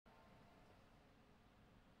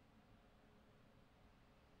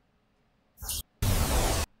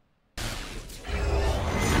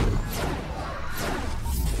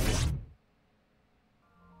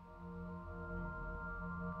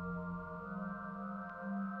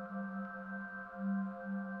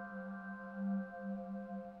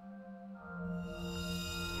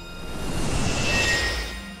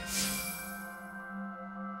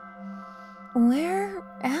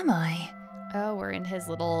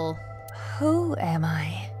little Who am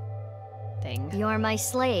I? thing. You're my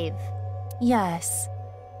slave. Yes,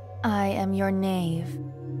 I am your knave,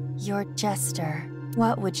 your jester.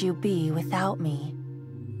 What would you be without me?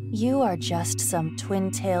 You are just some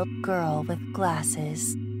twin-tailed girl with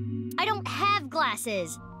glasses. I don't have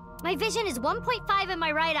glasses. My vision is 1.5 in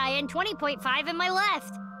my right eye and 20.5 in my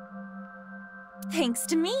left. Thanks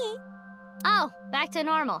to me. Oh, back to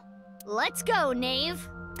normal. Let's go, knave.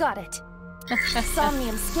 Got it.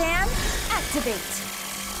 Somnium scan, activate.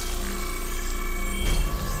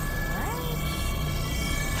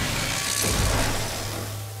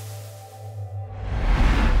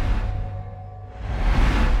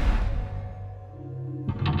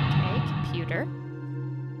 Okay, computer.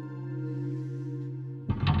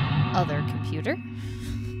 Other computer.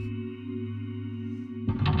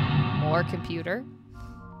 More computer.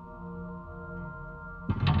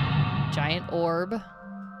 Giant orb.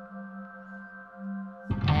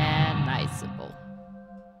 And nice symbol.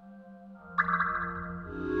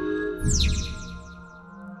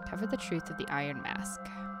 Cover the truth of the Iron Mask.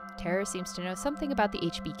 Terror seems to know something about the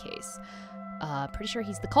HB case. Pretty sure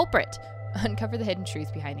he's the culprit. Uncover the hidden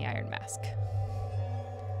truth behind the Iron Mask.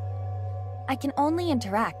 I can only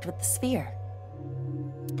interact with the sphere.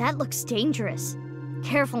 That looks dangerous.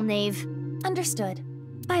 Careful, knave. Understood.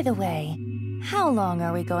 By the way, how long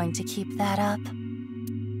are we going to keep that up?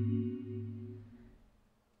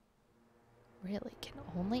 Really, can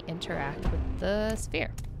only interact with the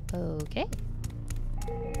sphere. Okay.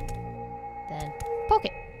 Then poke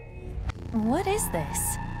it. What is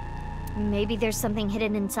this? Maybe there's something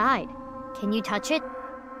hidden inside. Can you touch it?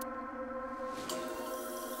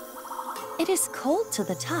 It is cold to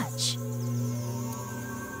the touch.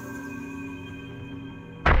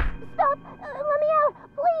 Stop! Let me out!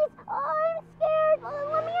 Please! I'm scared!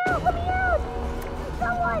 Let me out! Let me out!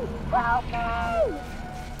 Someone! Help me!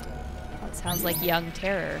 That sounds like young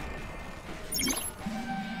Terror.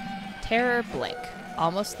 Terror blink.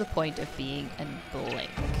 Almost the point of being a blink.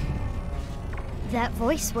 That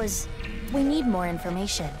voice was... We need more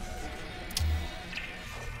information.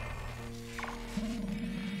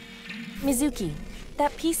 Mizuki,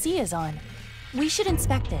 that PC is on. We should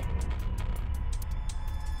inspect it.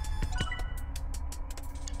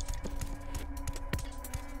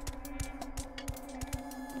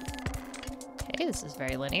 Okay, this is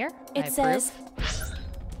very linear. I It says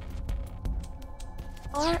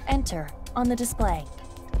R enter on the display.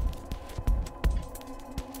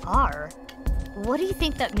 R? What do you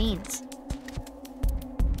think that means?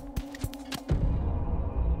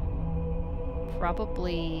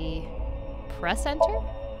 Probably press enter?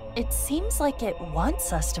 It seems like it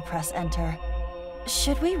wants us to press enter.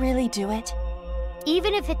 Should we really do it?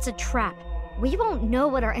 Even if it's a trap, we won't know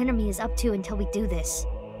what our enemy is up to until we do this.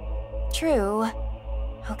 True.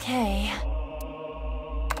 Okay.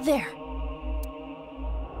 There.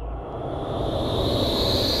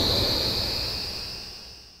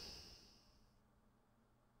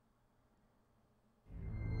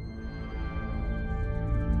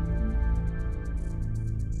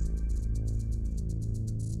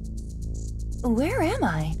 Where am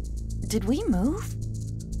I? Did we move?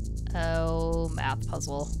 Oh, math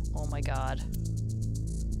puzzle. Oh my god.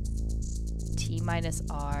 T minus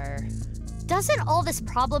R. Doesn't all this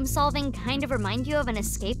problem solving kind of remind you of an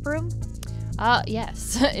escape room?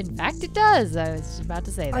 Yes. In fact, it does. I was just about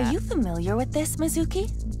to say that. Are you familiar with this,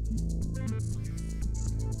 Mizuki?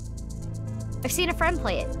 I've seen a friend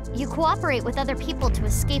play it. You cooperate with other people to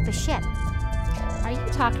escape a ship. Are you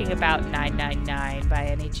talking about 999 by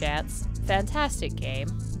any chance? Fantastic game.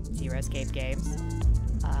 Zero Escape Games.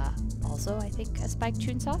 Also, I think a Spike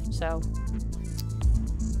Chunsoft, so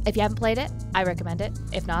if you haven't played it, I recommend it.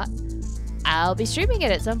 If not, I'll be streaming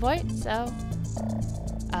it at some point, so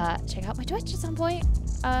check out my Twitch at some point.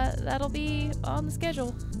 That'll be on the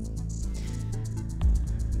schedule.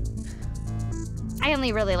 I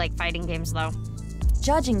only really like fighting games, though.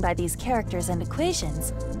 Judging by these characters and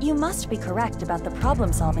equations, you must be correct about the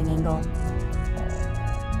problem-solving angle.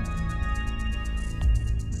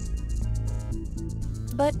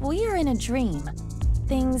 But we are in a dream.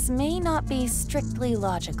 Things may not be strictly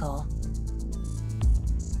logical.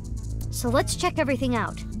 So let's check everything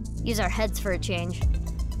out. Use our heads for a change.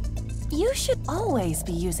 You should always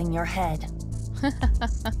be using your head.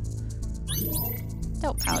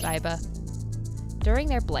 Don't pout, Iba. During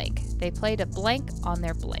their blank, they played a blank on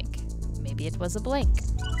their blank. Maybe it was a blank.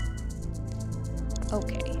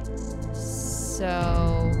 Okay.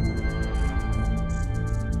 So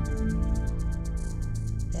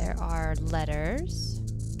there are letters.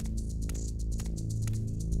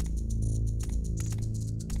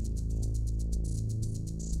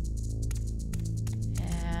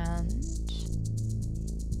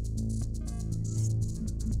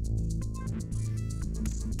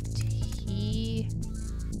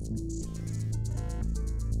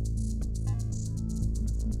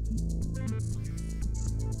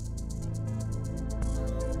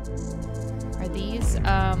 these,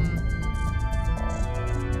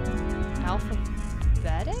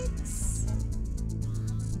 alphabetics?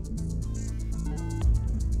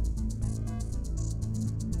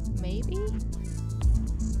 Maybe?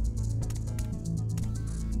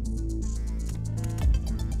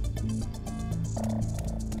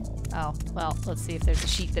 Oh, well, let's see if there's a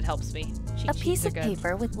sheet that helps me. A piece of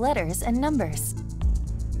paper with letters and numbers.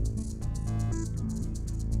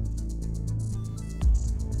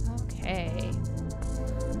 Okay.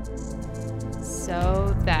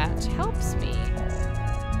 So that helps me.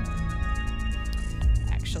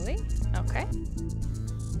 Actually, okay.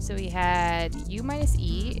 So we had U minus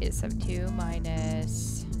E is 72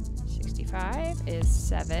 minus 65 is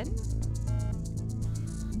 7.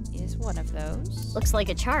 Is one of those. Looks like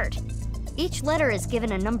a chart. Each letter is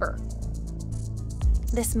given a number.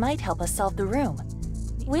 This might help us solve the room.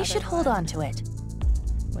 We should hold on to it.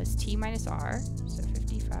 Was T minus R, so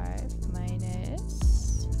 55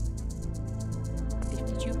 minus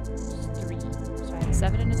 52 is 3. So I have a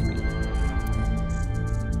 7 and a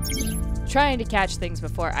 3. Trying to catch things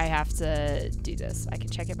before I have to do this. I can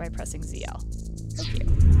check it by pressing ZL. Thank you.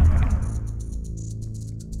 Okay.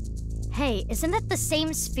 Hey, isn't that the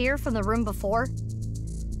same sphere from the room before?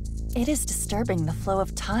 It is disturbing the flow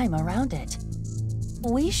of time around it.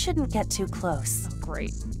 We shouldn't get too close. Oh,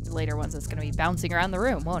 great. The later ones, it's going to be bouncing around the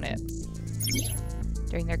room, won't it?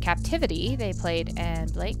 During their captivity, they played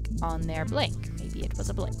and blank on their blank. Maybe it was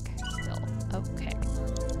a blank still. Okay.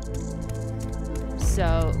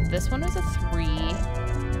 So this one was a 3.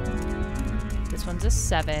 This one's a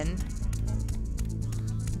 7.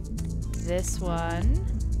 This one,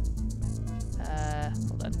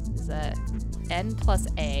 hold on, is a N plus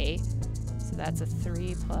A. So that's a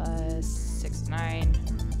 3 plus 6, 9.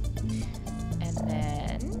 And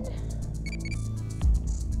then,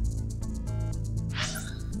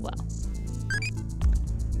 well,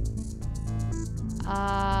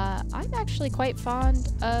 I'm actually quite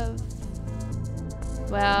fond of,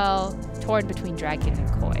 well, torn between dragon and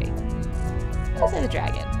koi. I'll say the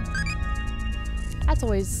dragon. That's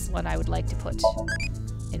always one I would like to put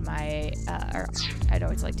in my, or I'd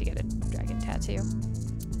always like to get a dragon tattoo.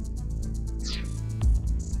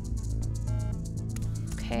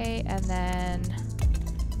 Okay, and then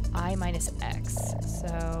I minus X.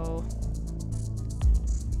 So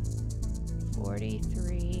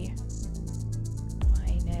 43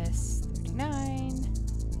 minus 39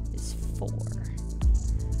 is 4.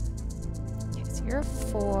 Okay, so you're a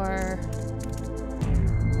 4.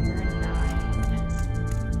 You're a 9.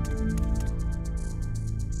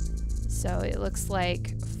 So it looks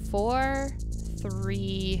like 4,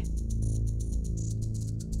 3,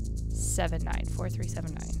 7, 9. 4, 3,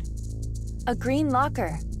 7, 9. A green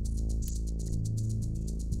locker.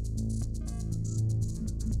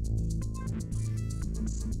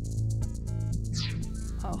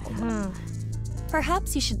 Oh, hold on.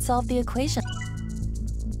 Perhaps you should solve the equation.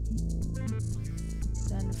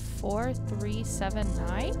 Then 4, 3, 7,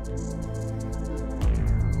 9.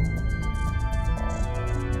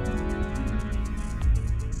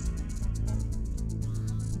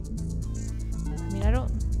 I mean, I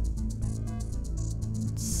don't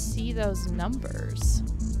see those numbers.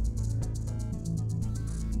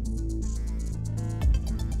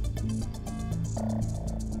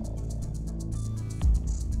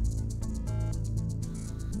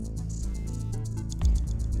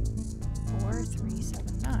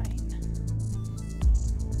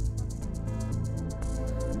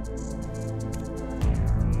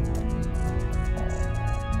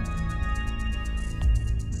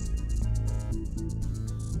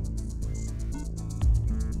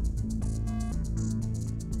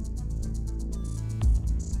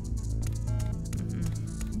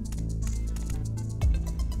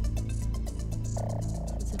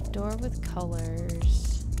 Door with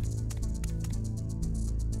colors.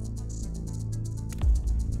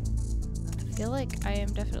 I feel like I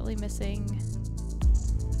am definitely missing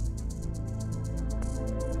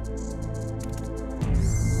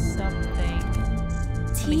something.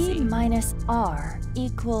 T minus R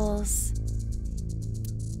equals...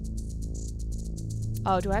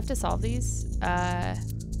 Oh, do I have to solve these?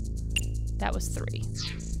 That was 3.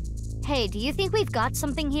 Hey, do you think we've got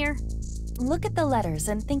something here? Look at the letters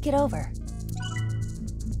and think it over.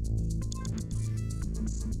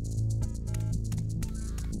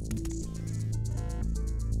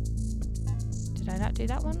 Did I not do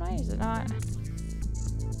that one right? Is it not?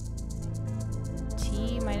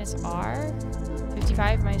 T minus R?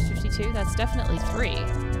 55 minus 52? That's definitely 3.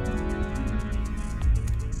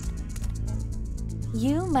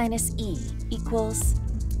 U minus E equals...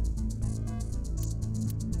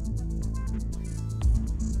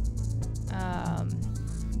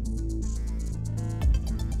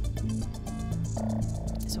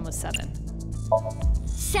 was 7.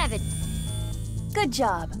 7. Good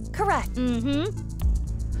job. Correct. Mm-hmm.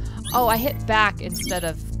 Oh, I hit back instead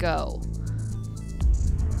of go.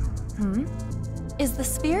 Is the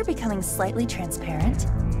sphere becoming slightly transparent?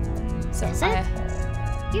 So Is it?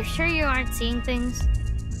 You sure you aren't seeing things?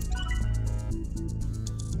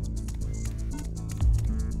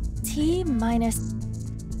 T minus...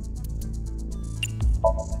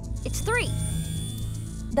 It's 3.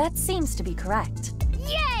 That seems to be correct.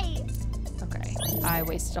 Yay! Okay. I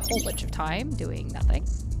wasted a whole bunch of time doing nothing.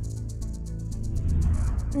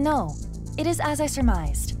 No, it is as I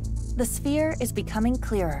surmised. The sphere is becoming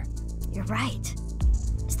clearer. You're right.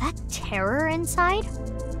 Is that terror inside?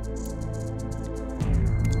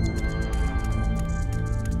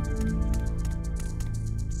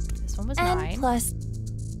 This one was N 9. plus...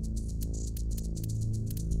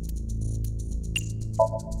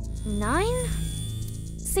 9?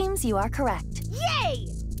 Seems you are correct. Yay!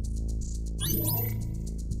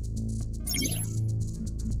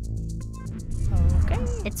 Okay.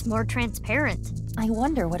 It's more transparent. I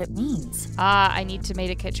wonder what it means. I need to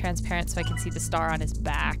make it transparent so I can see the star on his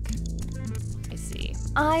back. I see.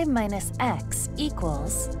 I minus X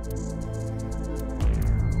equals...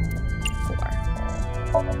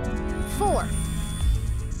 4. 4.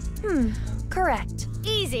 Correct.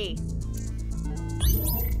 Easy.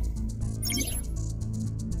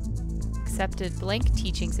 Accepted blank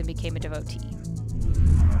teachings and became a devotee.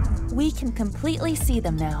 We can completely see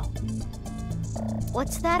them now.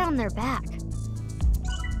 What's that on their back?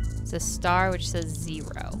 It's a star which says 0.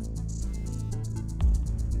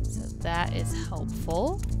 So that is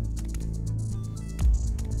helpful.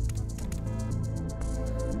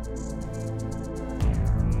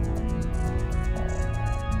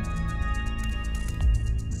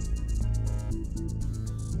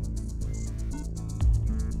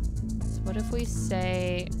 So what if we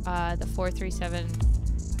say the 437,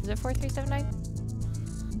 is it 4379?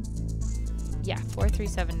 Yeah,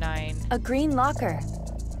 4379 A green locker.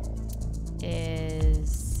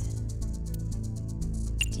 is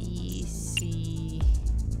DC.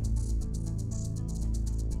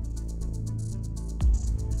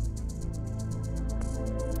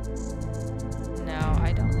 No,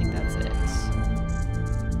 I don't think that's it.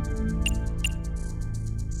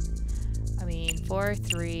 I mean, 4,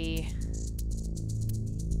 3,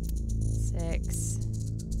 6,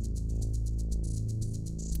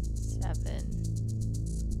 7.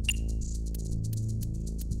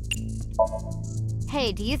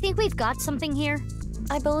 Hey, do you think we've got something here?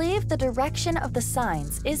 I believe the direction of the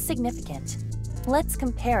signs is significant. Let's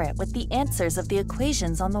compare it with the answers of the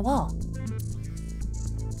equations on the wall.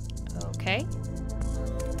 Okay.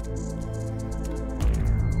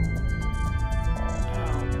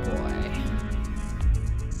 Oh boy.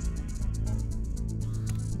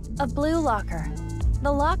 A blue locker.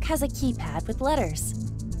 The lock has a keypad with letters.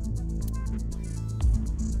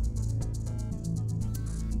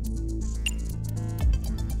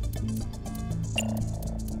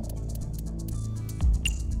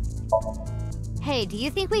 Hey, do you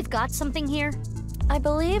think we've got something here? I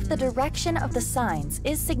believe the direction of the signs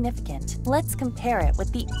is significant. Let's compare it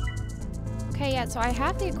with the... Okay, yeah, so I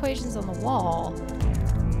have the equations on the wall.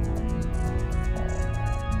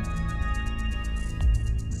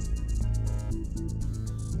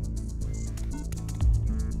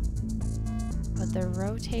 But they're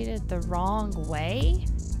rotated the wrong way?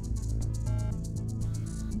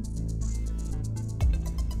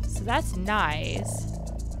 So that's nice.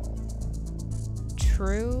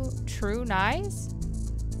 True nice?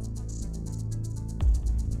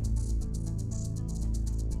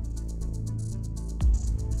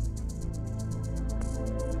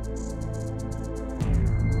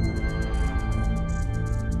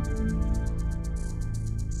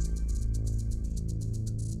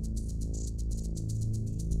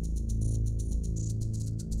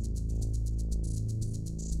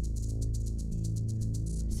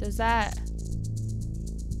 So is that...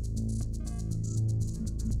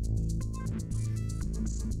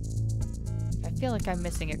 I feel like I'm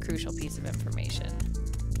missing a crucial piece of information.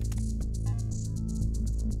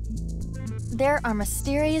 There are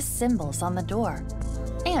mysterious symbols on the door,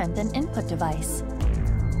 and an input device.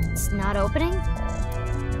 It's not opening?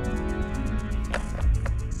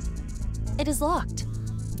 It is locked.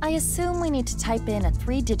 I assume we need to type in a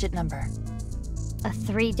 3-digit number. A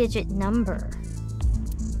 3-digit number.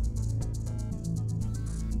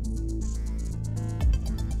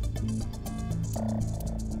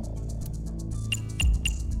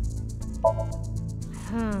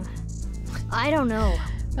 Hmm. I don't know.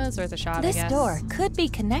 That was worth a shot, I This guess. door could be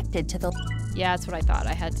connected to the... Yeah, that's what I thought.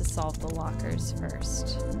 I had to solve the lockers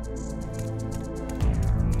first. So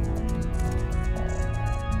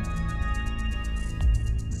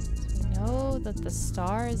we know that the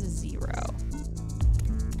star is a 0.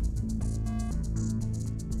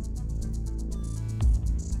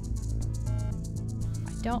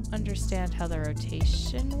 I don't understand how the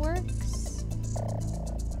rotation works.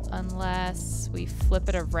 Unless we flip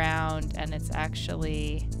it around and it's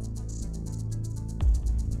actually...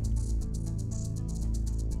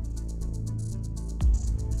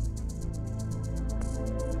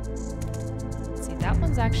 See, that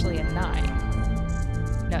one's actually a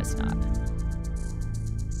 9. No, it's not.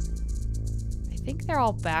 I think they're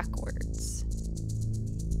all backwards.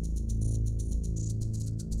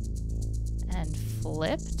 And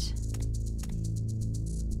flipped?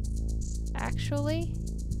 Actually?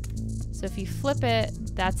 So if you flip it,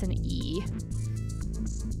 that's an E.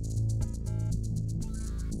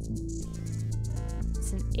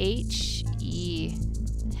 It's an H, E.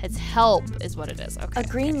 It's help is what it is. Okay. A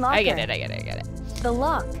green okay. locker. I get it. The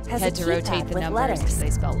lock has Had a to keypad rotate the with numbers because letters. they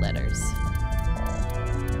spell letters.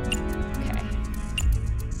 Okay.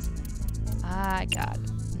 I got it.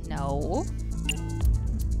 No.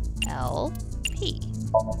 L, P.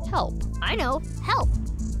 Help. I know. Help.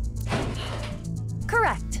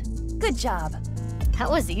 Correct. Good job. That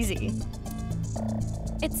was easy.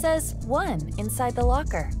 It says 1 inside the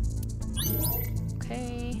locker.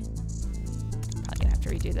 Okay. Probably gonna have to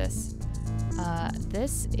redo this.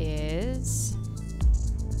 This is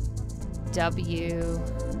W.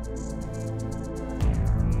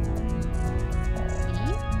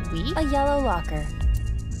 E? We? A yellow locker.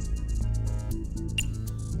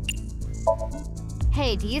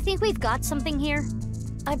 Hey, do you think we've got something here?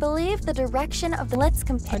 I believe the direction of the let's Oh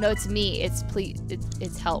compare. no, it's me. It's please.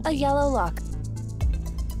 It's help. A me. yellow locker.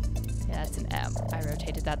 Yeah, that's an M. I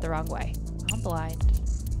rotated that the wrong way. I'm blind.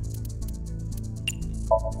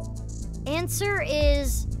 Answer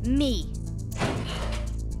is me.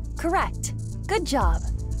 Correct. Good job.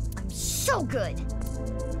 I'm so good.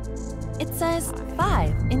 It says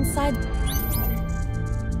 5 inside.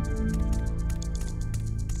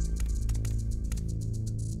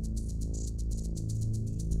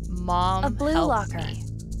 Mom, A blue help locker. me.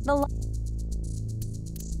 The lo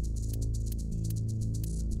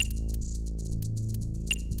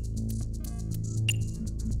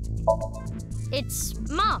It's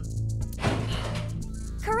Mom.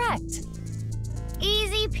 Correct.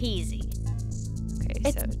 Easy peasy. Okay,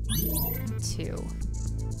 It's- so 2.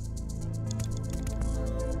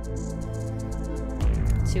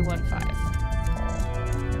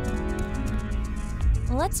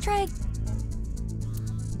 215. Let's try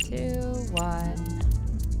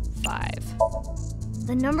 215.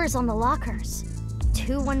 The numbers on the lockers.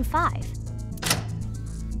 215.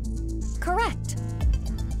 correct.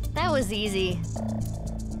 That was easy.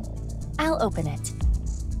 I'll open it.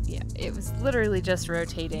 Yeah, it was literally just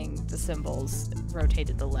rotating the symbols,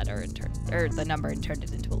 rotated the letter and or the number and turned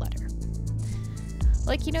it into a letter.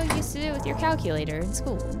 Like, you know, you used to do with your calculator in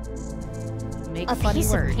school. Make A funny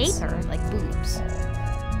piece of words paper? like boobs.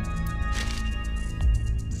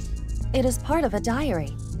 It is part of a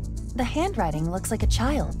diary. The handwriting looks like a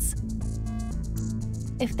child's.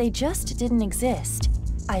 If they just didn't exist,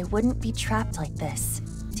 I wouldn't be trapped like this.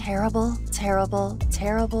 Terrible, terrible,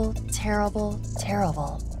 terrible, terrible,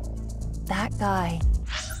 terrible. That guy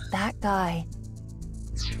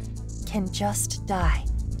can just die.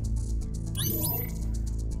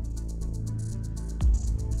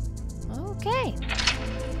 Okay.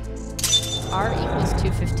 R equals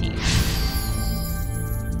 215.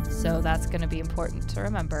 So that's going to be important to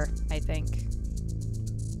remember, I think.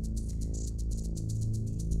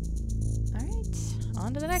 All right,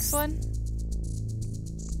 on to the next one.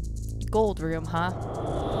 Gold room, huh?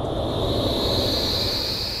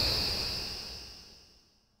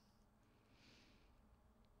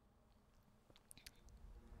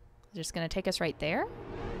 Just going to take us right there?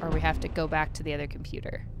 Or we have to go back to the other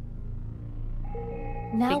computer?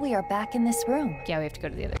 Now we are back in this room. Yeah, we have to go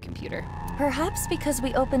to the other computer. Perhaps because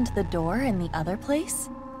we opened the door in the other place?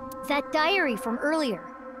 That diary from earlier.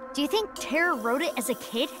 Do you think Tara wrote it as a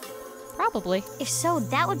kid? Probably. If so,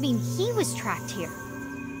 that would mean he was trapped here.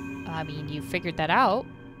 I mean, you figured that out.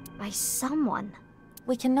 By someone.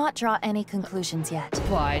 We cannot draw any conclusions yet.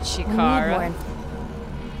 Why, We need more Chikara?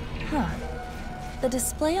 Huh. The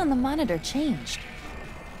display on the monitor changed.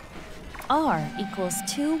 R equals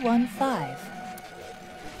 215.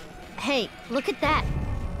 Hey, look at that.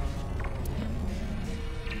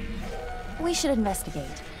 We should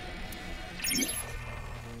investigate.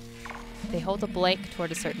 They hold a blank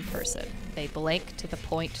toward a certain person. They blank to the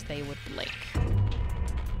point they would blink.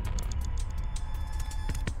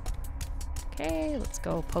 Okay, let's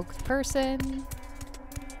go poke the person.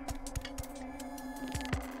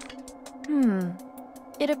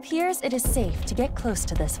 It appears it is safe to get close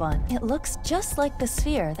to this one. It looks just like the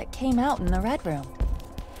sphere that came out in the red room.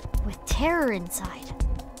 With terror inside.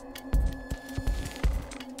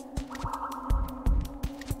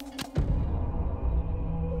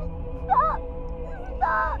 Stop!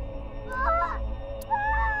 Stop!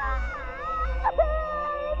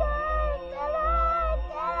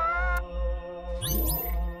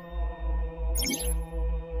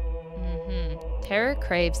 Terror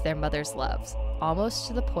craves their mother's love, almost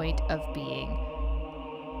to the point of being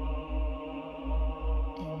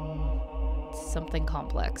in something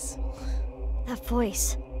complex. That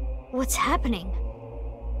voice. What's happening?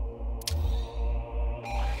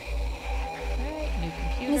 Alright, new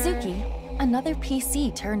computer. Mizuki, another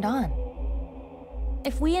PC turned on.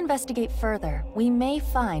 If we investigate further, we may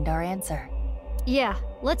find our answer. Yeah,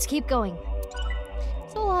 let's keep going.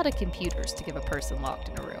 It's a lot of computers to give a person locked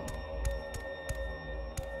in a room.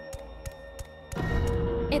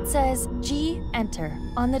 It says G Enter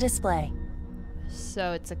on the display.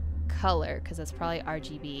 So it's a color, because that's probably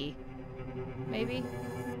RGB. Maybe?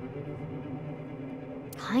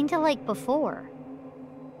 Kinda like before.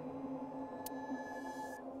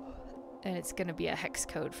 And it's gonna be a hex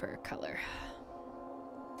code for color.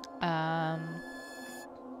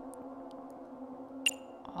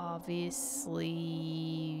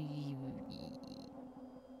 Obviously,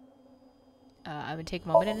 I would take a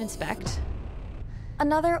moment and inspect.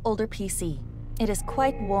 Another older PC. It is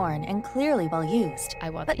quite worn and clearly well used, I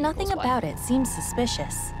want but the nothing equals about it seems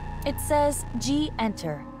suspicious. It says G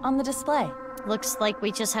Enter on the display. Looks like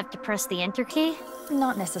we just have to press the enter key.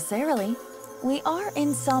 Not necessarily. We are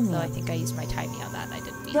in Somnium. So I think I used my timing on that and I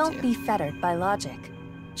didn't mean Don't to. be fettered by logic.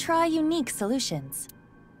 Try unique solutions.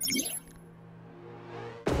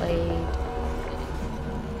 Played.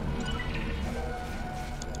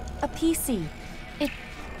 A PC.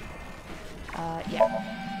 Yeah.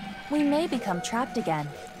 We may become trapped again.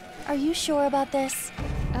 Are you sure about this?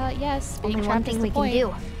 Yes. Being Only one trapped is thing the we point. can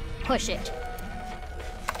do. Push it.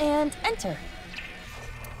 And enter.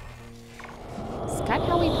 It's kind of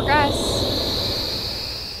how we progress.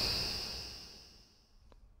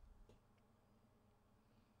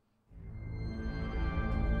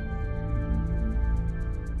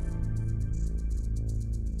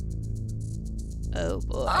 Oh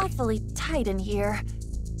boy. Awfully tight in here.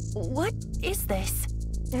 What is this?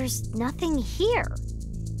 There's nothing here.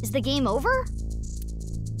 Is the game over?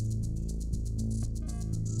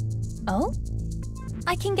 Oh?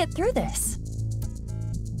 I can get through this.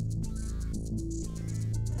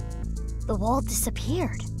 The wall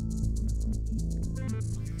disappeared.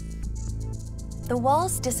 The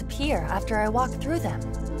walls disappear after I walk through them.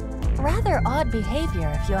 Rather odd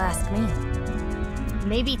behavior, if you ask me.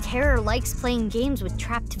 Maybe Terror likes playing games with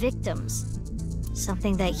trapped victims.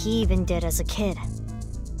 Something that he even did as a kid.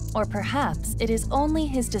 Or perhaps it is only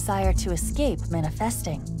his desire to escape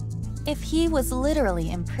manifesting. If he was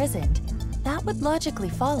literally imprisoned, that would logically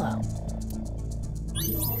follow.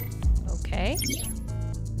 Okay.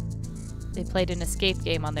 They played an escape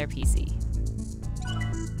game on their PC.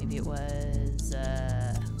 Maybe it was,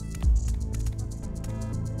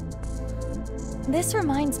 This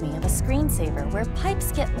reminds me of a screensaver where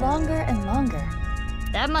pipes get longer and longer.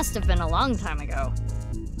 That must have been a long time ago.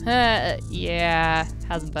 yeah,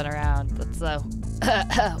 hasn't been around.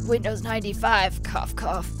 That's Windows 95, cough,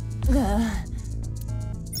 cough. Ugh.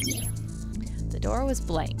 The door was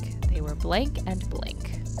blank. They were blank and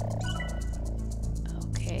blank.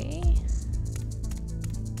 Okay.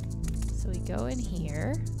 So we go in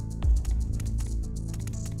here.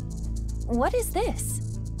 What is this?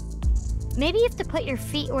 Maybe you have to put your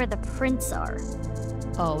feet where the prints are.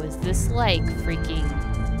 Oh, is this like freaking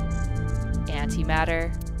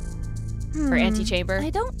antimatter? Or antechamber? I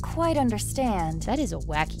don't quite understand. That is a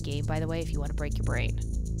wacky game, by the way, if you want to break your brain.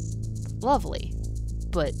 Lovely,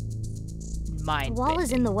 but mind The wall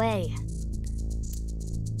is in the way.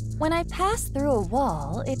 When I pass through a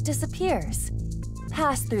wall, it disappears.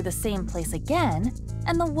 Pass through the same place again,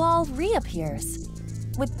 and the wall reappears.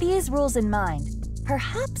 With these rules in mind,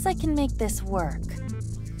 perhaps I can make this work.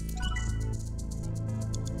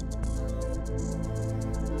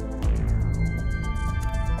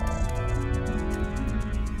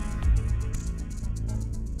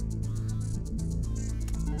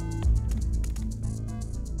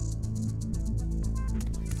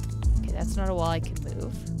 Okay, that's not a wall I can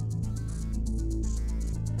move.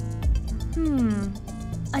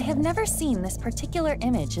 I have never seen this particular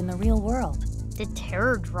image in the real world. Did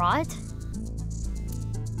terror draw it?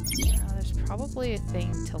 There's probably a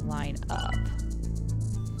thing to line up.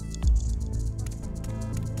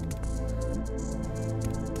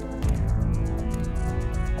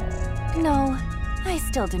 No, I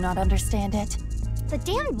still do not understand it. The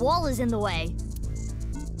damn wall is in the way.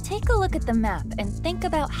 Take a look at the map and think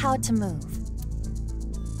about how to move.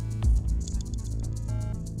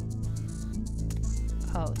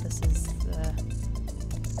 Oh, this is the...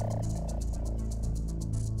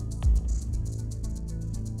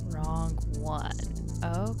 wrong one.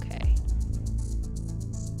 Okay.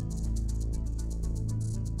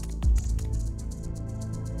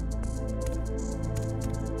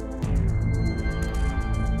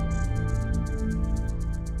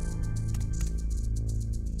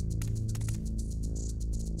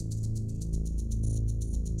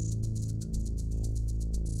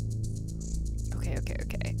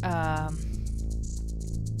 Okay.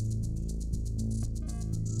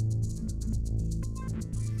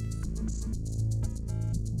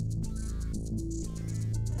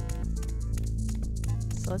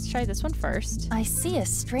 So let's try this one first. I see a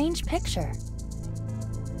strange picture.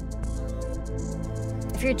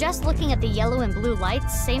 If you're just looking at the yellow and blue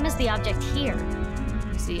lights, same as the object here.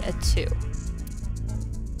 You see a 2.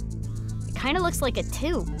 It kind of looks like a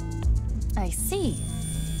 2. I see.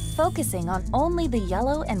 Focusing on only the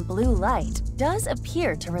yellow and blue light does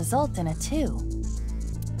appear to result in a 2.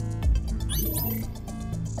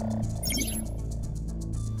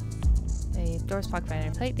 They doors blocked by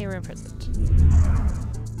an plate, they were imprisoned.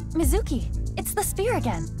 Mizuki, it's the spear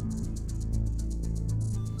again.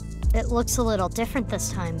 It looks a little different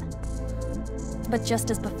this time. But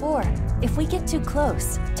just as before, if we get too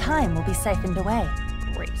close, time will be siphoned away.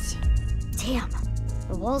 Great. Damn,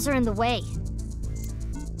 the walls are in the way.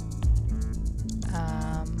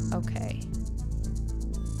 Okay.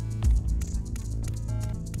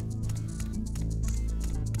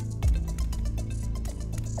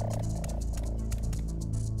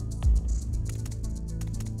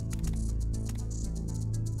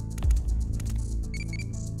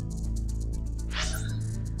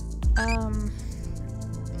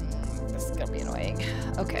 This is gonna be annoying.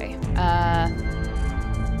 Okay.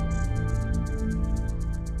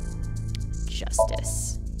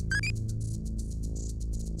 Justice.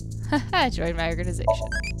 Haha, join my organization.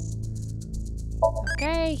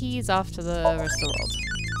 Okay, he's off to the rest of the world.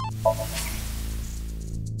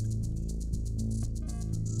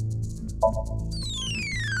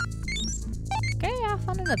 Okay, off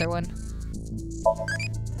on another one.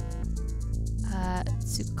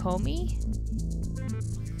 Tsukomi?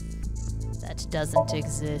 That doesn't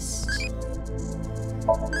exist.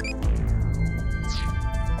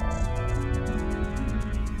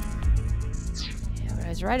 Yeah, but I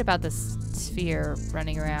was right about this sphere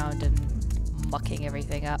running around and mucking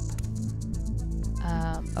everything up.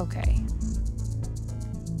 Okay.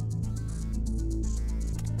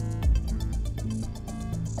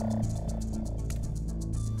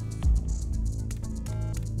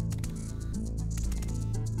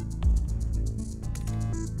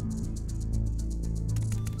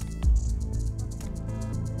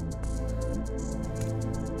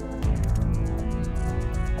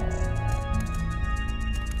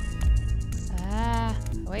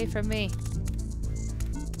 Away from me.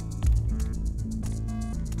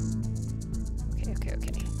 Okay.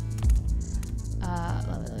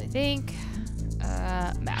 Let me think.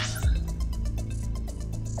 Math.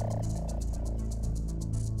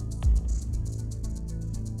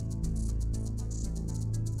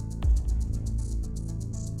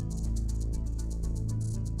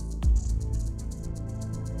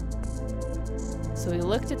 So we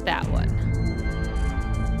looked at that one.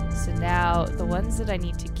 So now the ones that I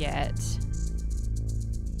need to get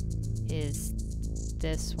is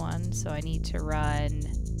this one. So I need to run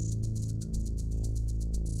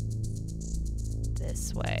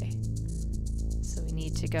this way. So we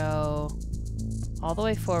need to go all the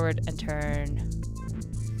way forward and turn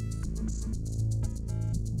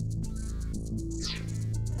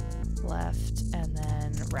left and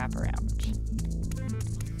then wrap around.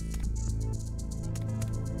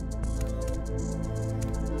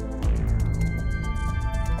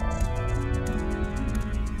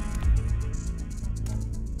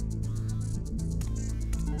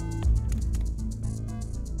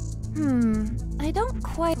 I don't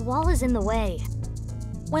quite... The wall is in the way.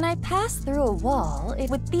 When I pass through a wall,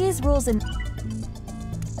 with these rules in...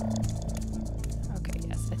 Okay,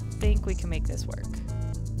 yes, I think we can make this work.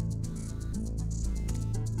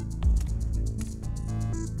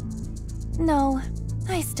 No,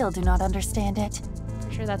 I still do not understand it.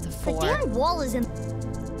 Pretty sure that's a The 4. damn wall is in.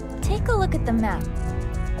 Take a look at the map.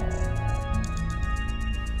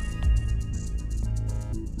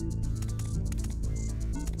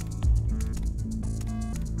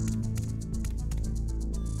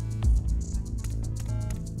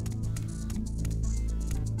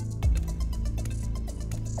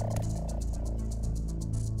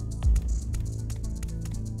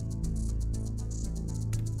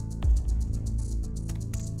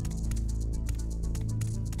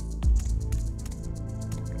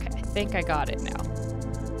 I think I got it now.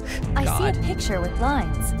 I see a God. picture with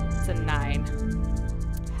lines. It's a 9.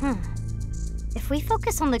 If we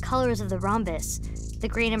focus on the colors of the rhombus, the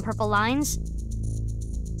green and purple lines,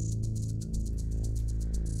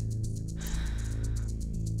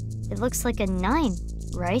 it looks like a 9,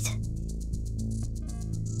 right?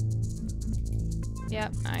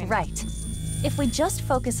 Yep, 9. Right. If we just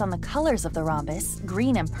focus on the colors of the rhombus,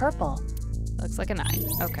 green and purple, Looks like a 9.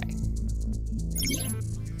 Okay.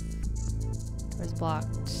 Doors blocked.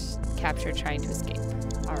 Captured trying to escape.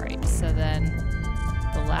 Alright, so then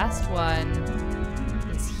the last one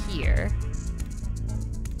is here.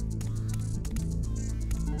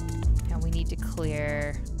 And we need to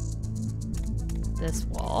clear this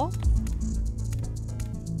wall.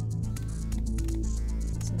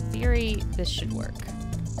 So in theory, this should work.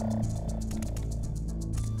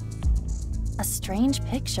 a strange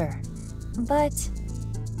picture. But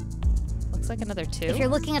Looks like another 2. If you're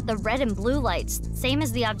looking at the red and blue lights, same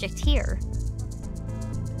as the object here.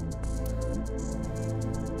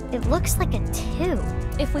 It looks like a 2.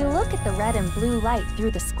 if we look at the red and blue light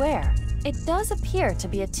through the square, it does appear to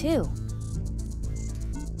be a 2.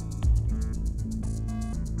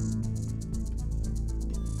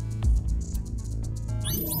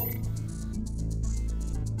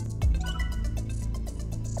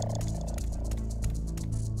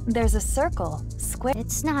 There's a circle, square.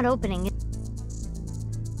 It's not opening.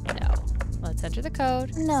 No. Let's enter the code.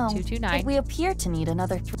 It's No, 229. but we appear to need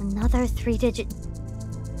another Another 3-digit.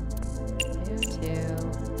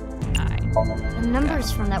 229. The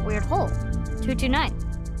numbers from that weird hole. 229.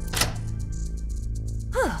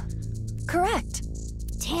 Correct.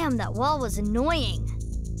 Damn, that wall was annoying.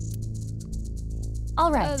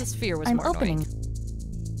 All right. The sphere was I'm more opening. annoying.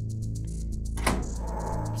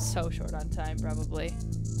 So short on time, probably.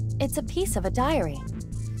 It's a piece of a diary.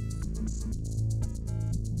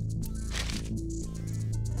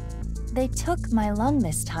 They took my lung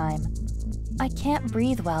this time. I can't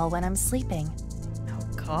breathe well when I'm sleeping. Oh,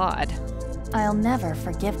 God. I'll never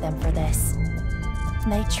forgive them for this.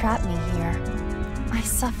 They trap me here. I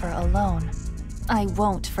suffer alone. I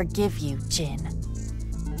won't forgive you, Jin.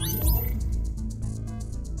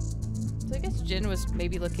 So I guess Jin was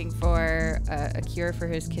maybe looking for a cure for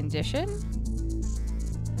his condition.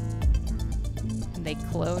 And they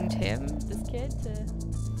cloned him, this kid, to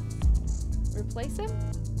replace him?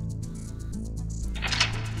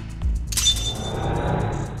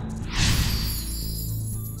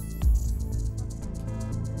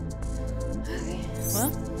 Okay, well,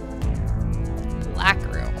 black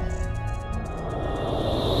room.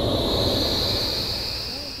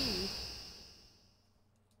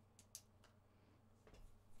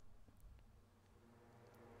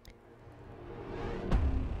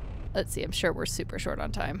 Let's see, I'm sure we're super short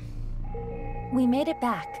on time. We made it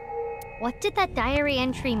back. What did that diary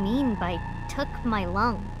entry mean by took my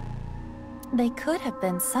lung? They could have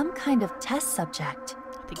been some kind of test subject.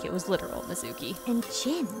 I think it was literal, Mizuki. And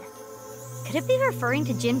Jin. Could it be referring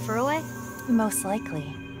to Jin Furue? Most likely.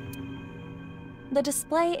 The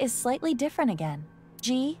display is slightly different again.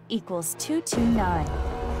 G equals 229.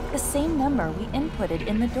 The same number we inputted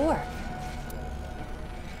in the door.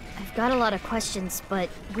 I've got a lot of questions, but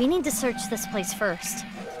we need to search this place first.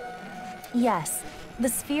 Yes, the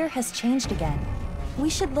sphere has changed again. We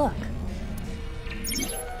should look.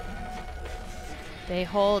 They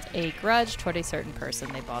hold a grudge toward a certain person.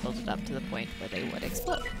 They bottled it up to the point where they would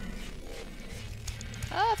explode.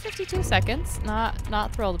 52 seconds.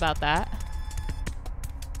 Not thrilled about that.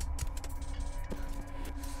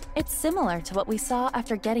 It's similar to what we saw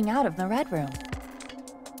after getting out of the Red Room.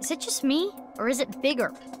 Is it just me, or is it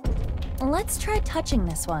bigger? Let's try touching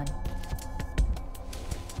this one.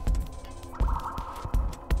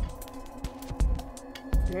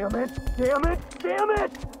 Damn it! Damn it! Damn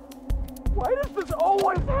it! Why does this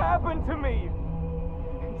always happen to me?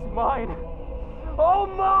 It's mine! All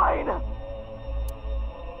mine!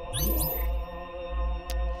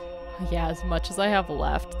 Yeah, as much as I have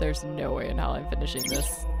left, there's no way in hell I'm finishing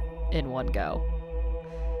this in one go.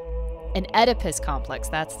 An Oedipus complex,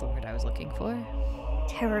 that's the word I was looking for.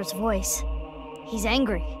 Terror's voice. He's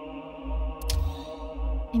angry.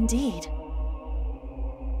 Indeed.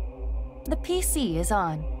 The PC is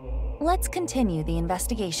on. Let's continue the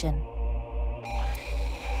investigation.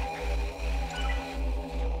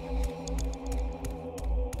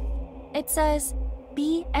 It says,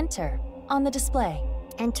 B enter on the display.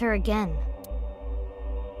 Enter again.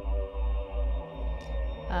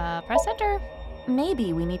 Press enter.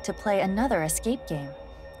 Maybe we need to play another escape game.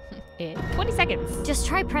 In 20 seconds. Just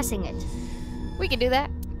try pressing it. We can do that.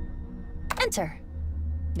 Enter.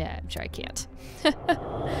 Yeah, I'm sure I can't. But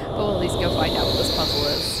we'll at least go find out what this puzzle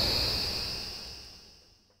is.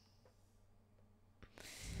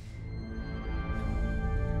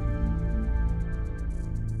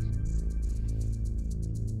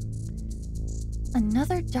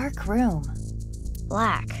 Another dark room.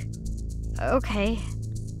 Black. Okay.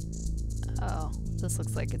 Oh, this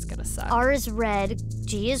looks like it's gonna suck. R is red,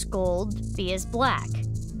 G is gold, B is black.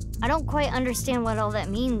 I don't quite understand what all that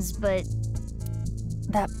means, but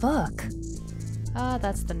That book.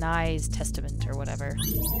 That's the Nye's Testament or whatever.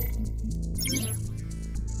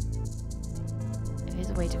 It is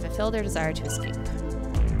a way to fulfill their desire to escape.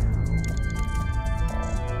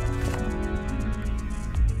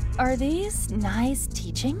 Are these Nye's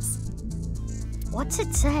teachings? what's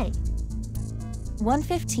it say?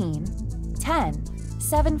 115, 10,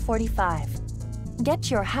 745.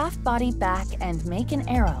 Get your half body back and make an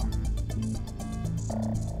arrow.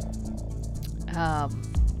 So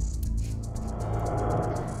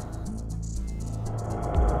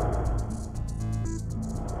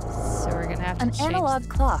we're gonna have to An change analog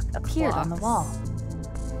clock appeared on the wall.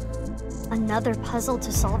 Another puzzle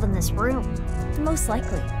to solve in this room. Most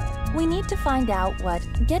likely. We need to find out what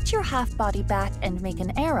get your half body back and make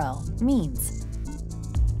an arrow means.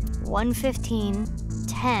 115,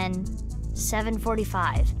 10,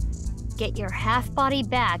 745. Get your half body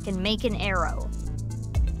back and make an arrow.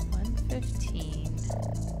 115,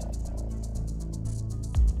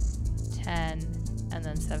 10, and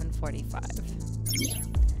then 745.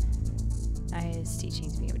 Nye's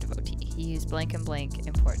teachings being a devotee. He used blank and blank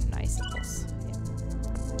important Nye symbols. Yeah.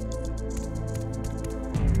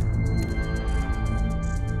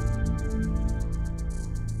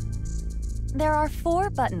 There are 4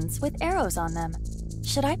 buttons with arrows on them.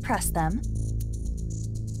 Should I press them?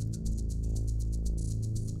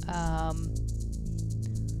 I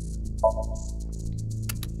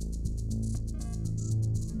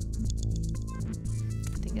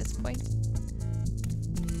think it's point.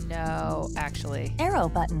 No, actually, Arrow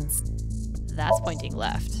buttons. that's pointing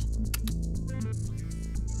left.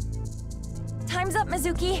 Time's up,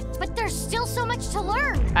 Mizuki. But there's still so much to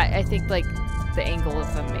learn. I think like the angle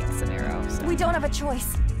of them makes an arrow. So. We don't have a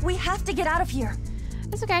choice. We have to get out of here.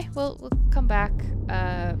 It's okay. We'll come back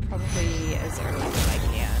probably as early as I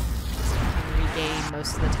can. So I can regain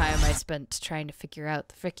most of the time I spent trying to figure out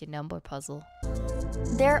the frickin' number puzzle.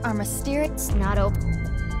 There are mysterious. It's not open.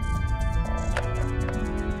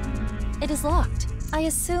 It is locked. I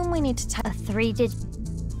assume we need to A 3-digit.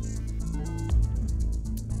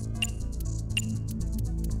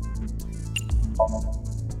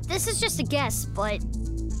 This is just a guess, but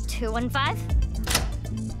 215?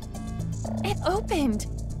 It opened!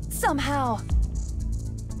 Somehow.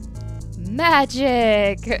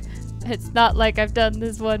 Magic! It's not like I've done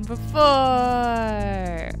this one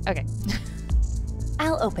before. Okay.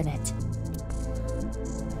 I'll open it.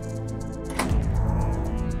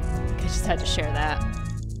 I just had to share that.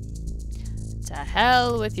 To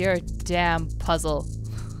hell with your damn puzzle.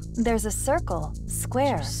 There's a circle,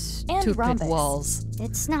 square, and Stupid rhombus. walls.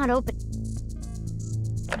 It's not open.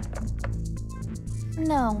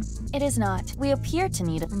 No, it is not. We appear to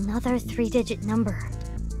need Another 3-digit number.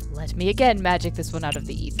 Let me again magic this one out of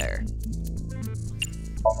the ether.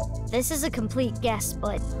 This is a complete guess,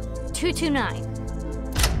 but 229.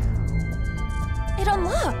 It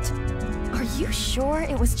unlocked! Are you sure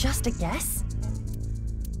it was just a guess?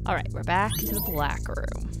 Alright, we're back to the black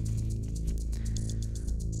room.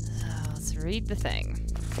 So let's read the thing.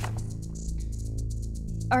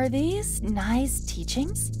 Are these Nye's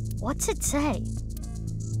teachings? What's it say?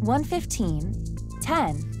 115,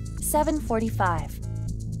 10, 745.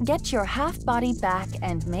 Get your half body back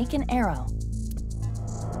and make an arrow.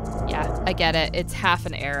 Yeah, I get it. It's half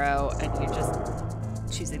an arrow, and you're just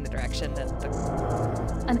choosing the direction that the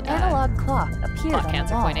An analog clock appeared clock on hands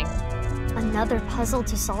the are wall. pointing. Another puzzle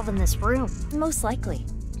to solve in this room. Most likely.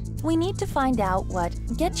 We need to find out what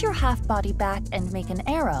get your half body back and make an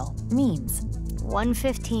arrow means.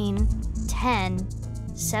 115, 10,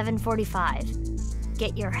 745.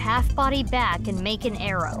 Get your half body back and make an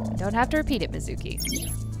arrow. Don't have to repeat it, Mizuki.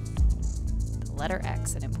 The letter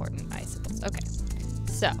X and important I symbols. Okay.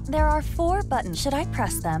 So. There are 4 buttons. Should I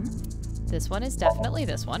press them? This one is definitely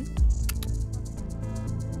this one.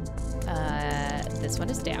 This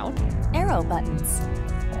one is down. Arrow buttons.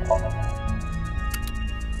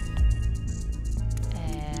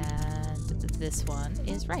 And this one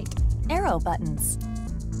is right. Arrow buttons.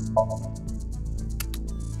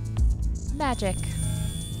 Magic.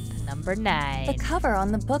 Number 9. The cover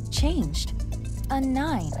on the book changed. A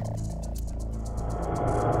 9.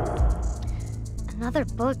 Another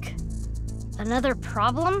book? Another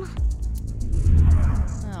problem?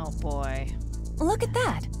 Oh boy. Look at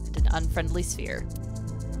that. An unfriendly sphere.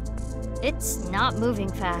 It's not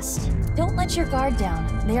moving fast. Don't let your guard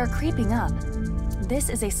down. They are creeping up. This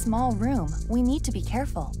is a small room. We need to be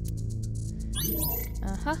careful.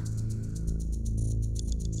 Uh-huh.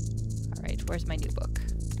 All right, where's my new book?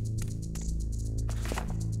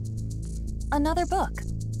 Another book.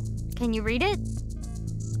 Can you read it?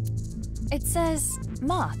 It says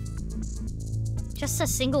moth. Just a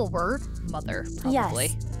single word? Mother, probably.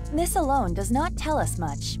 Yes. This alone does not tell us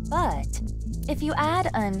much, but if you add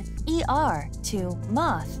an ER to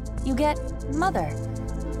moth, you get mother.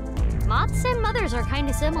 Moths and mothers are kind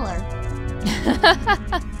of similar.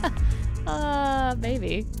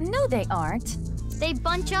 Maybe. No, they aren't. They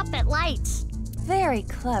bunch up at lights. Very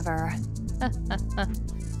clever.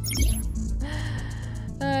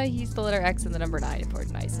 Use the letter X and the number 9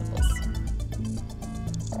 important I symbols.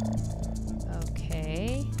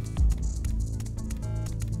 Okay.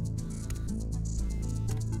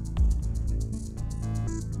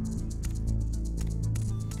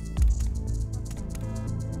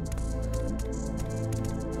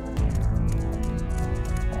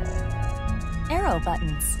 Arrow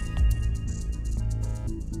buttons.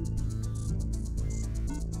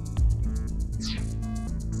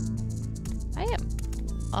 I am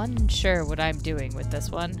unsure what I'm doing with this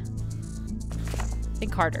one.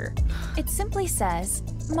 Think harder. It simply says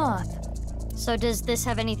moth. So does this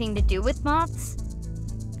have anything to do with moths?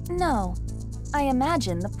 No. I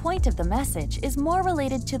imagine the point of the message is more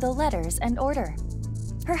related to the letters and order.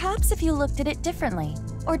 Perhaps if you looked at it differently,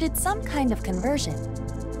 or did some kind of conversion.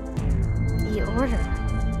 The order.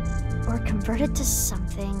 Or convert it to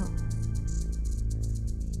something.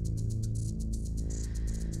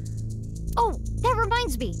 Oh, that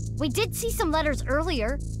reminds me. We did see some letters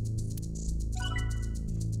earlier.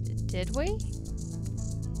 Did we?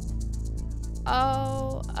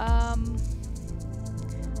 Oh,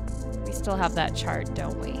 we still have that chart,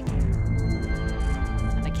 don't we?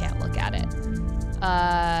 And I can't look at it.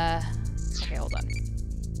 Okay, hold on.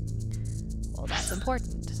 Well, that's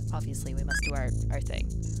important. Obviously, we must do our thing.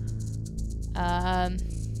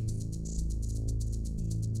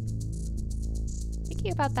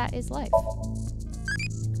 Thinking about that is life.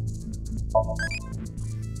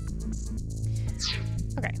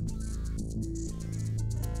 Okay.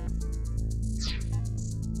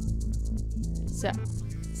 So,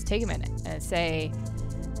 let's take a minute and say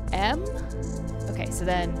M. Okay, so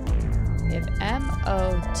then we have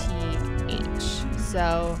M-O-T-H.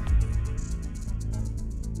 So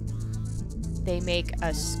they make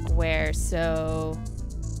a square, so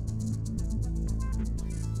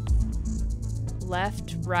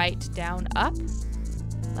left, right, down, up.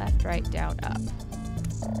 Left, right, down, up.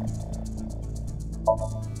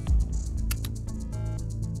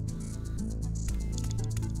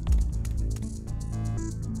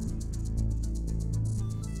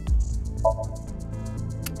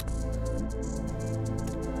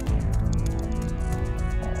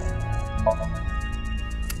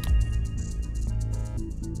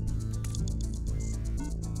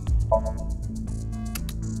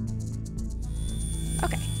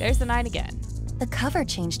 Okay, there's the 9 again. The cover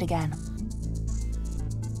changed again.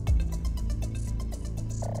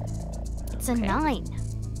 It's a Okay. 9.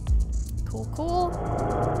 Cool, cool.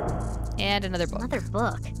 And another book. Another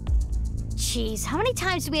book. Jeez, how many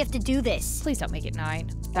times do we have to do this? Please don't make it 9.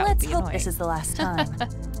 That would Let's be hope annoying. this is the last time.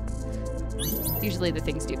 Usually the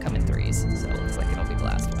things do come in 3s, so it looks like it'll be the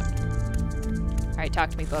last one. All right, talk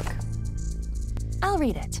to me, book. I'll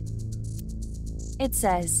read it. It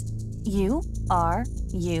says, U, R,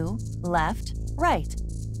 U, left, right.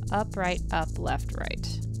 Up, right, up, left, right.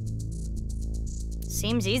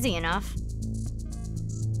 Seems easy enough.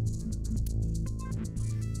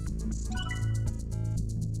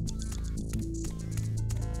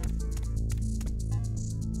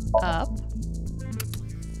 Up.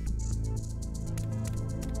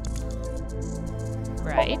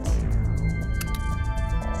 Right.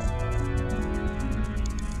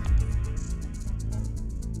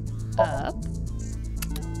 Up.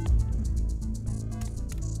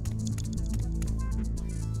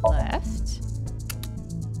 Left.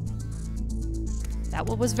 That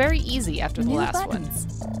one was very easy after the New last buttons.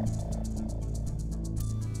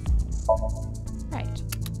 one. Right.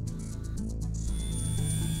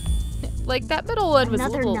 Like, that middle one was a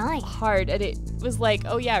Another little 9. hard, and it was like,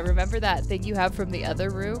 oh yeah, remember that thing you have from the other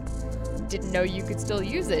room? Didn't know you could still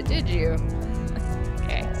use it, did you?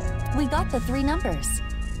 Okay. We got the 3 numbers.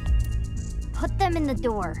 Put them in the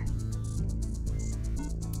door.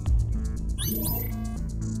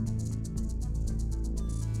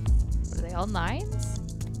 Are they all 9s?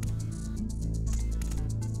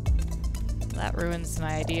 That ruins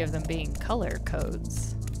my idea of them being color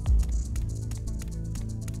codes.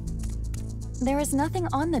 There is nothing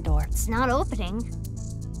on the door. It's not opening.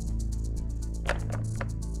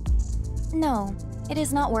 No, it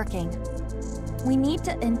is not working. We need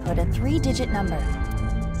to input a 3-digit number.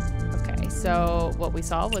 Okay, so what we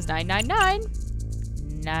saw was 999.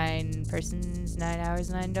 9 persons, 9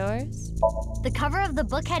 hours, 9 doors. The cover of the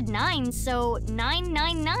book had 9, so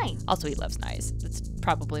 999. Also, he loves knives. That's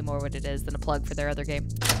probably more what it is than a plug for their other game.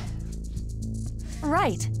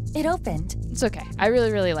 Right, it opened. It's okay. I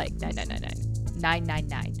really, really like 9999.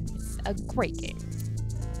 999. It's a great game.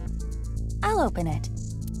 I'll open it.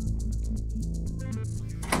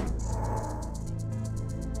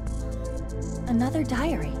 Another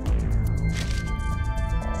diary.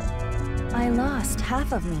 I lost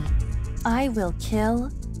half of me. I will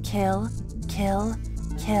kill, kill, kill,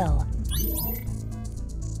 kill.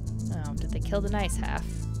 Oh, did they kill the nice half?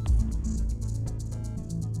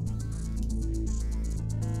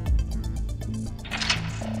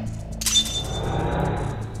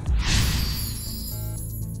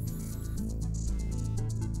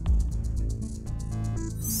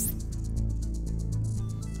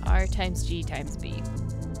 R times G times B. Is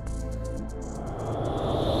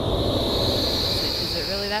it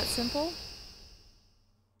really that simple?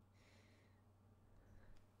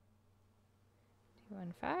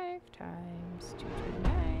 215 times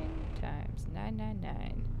 229 times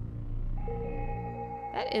 999.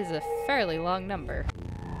 That is a fairly long number.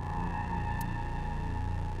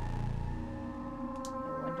 I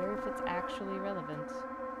wonder if it's actually relevant.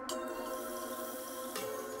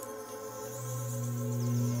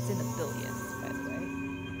 It's in the billions, by the way.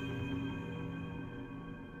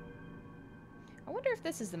 I wonder if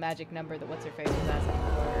this is the magic number that What's-Her-Face was asking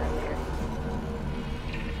for earlier.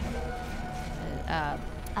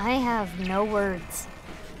 I have no words.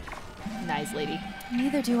 Nice lady.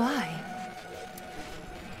 Neither do I.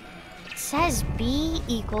 It says B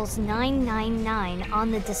equals 999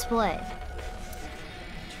 on the display.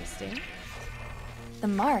 Interesting. The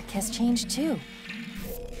mark has changed too.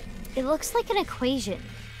 It looks like an equation.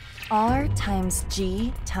 R times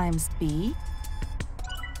G times B.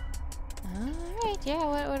 Alright,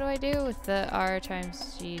 yeah, what do I do with the R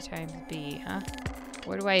times G times B, huh?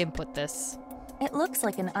 Where do I input this? It looks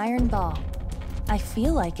like an iron ball. I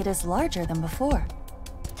feel like it is larger than before.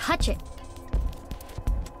 Touch it.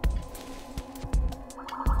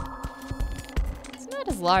 It's not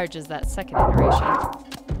as large as that second iteration.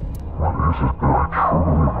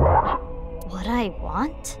 What I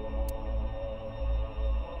want?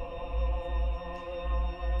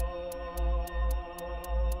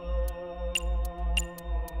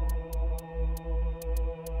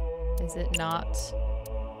 Is it not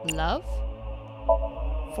love?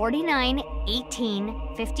 49,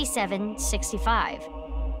 18, 57, 65.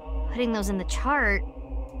 Putting those in the chart.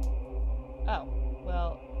 Oh,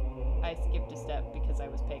 well, I skipped a step because I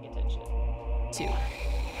was paying attention to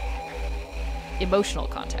emotional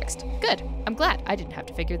context. Good. I'm glad I didn't have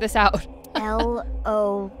to figure this out.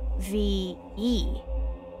 L-O-V-E.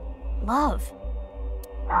 Love.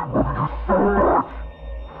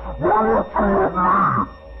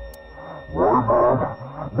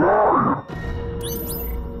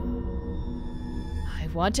 I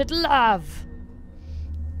wanted love.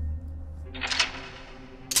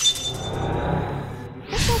 This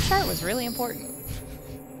whole chart was really important.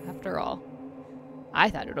 After all, I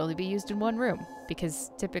thought it would only be used in one room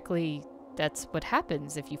because typically that's what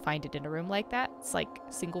happens if you find it in a room like that. It's like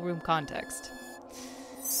single room context.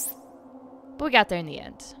 But we got there in the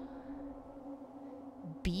end.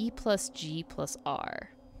 B plus G plus R.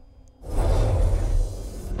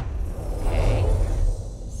 Okay.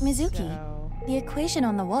 Mizuki, So, the equation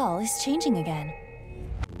on the wall is changing again.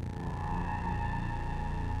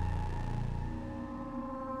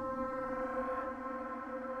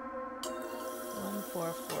 one,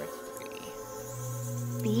 4, 4,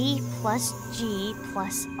 3. B plus G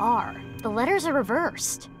plus R. The letters are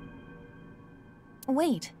reversed.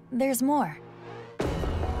 Wait, there's more.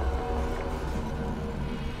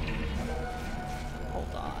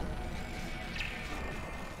 Hold on.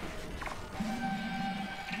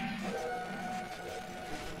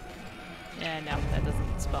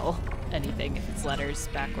 spell anything if it's letters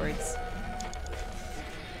backwards.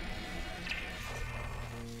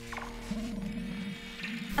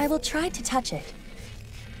 I will try to touch it.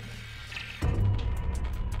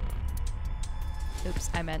 Oops,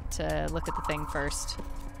 I meant to look at the thing first.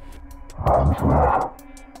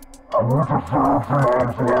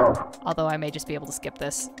 Although I may just be able to skip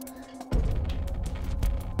this.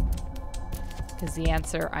 Because the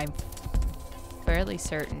answer, I'm fairly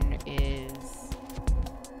certain, is...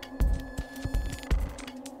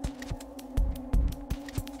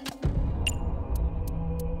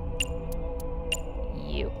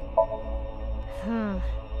 you.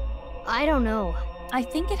 I don't know. I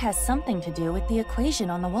think it has something to do with the equation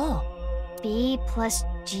on the wall. B plus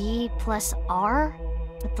G plus R?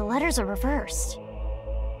 But the letters are reversed.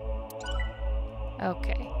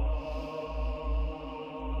 Okay.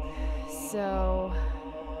 So...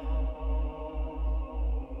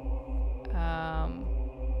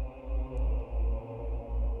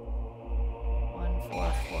 1,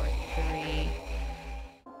 4, 4, 3...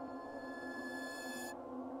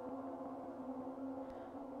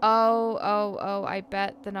 Oh, I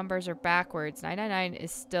bet the numbers are backwards. 999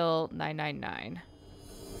 is still 999.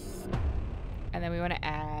 And then we want to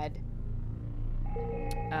add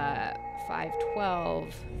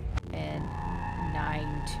 512 and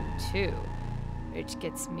 922, which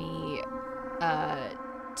gets me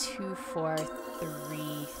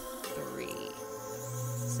 2433.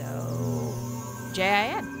 So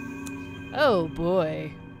JIN. Oh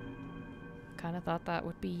boy. Kind of thought that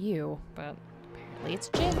would be you, but apparently it's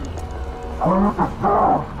Jin.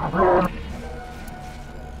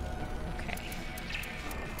 Okay.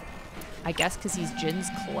 I guess because he's Jin's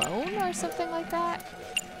clone or something like that?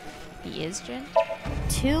 He is Jin?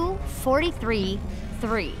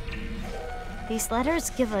 243-3. These letters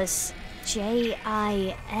give us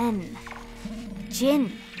J-I-N.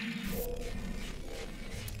 Jin.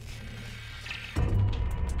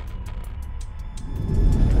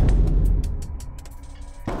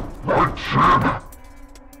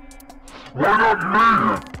 Why not me?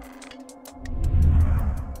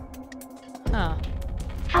 Huh.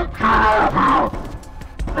 So get out of here!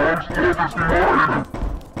 Mom's love is mine!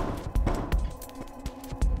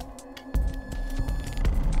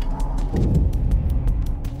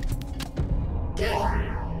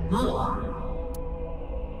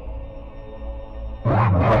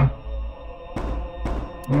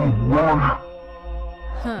 Why?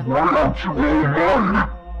 Huh. Why aren't you all mine?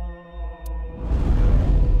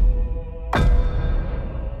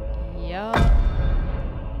 Yup.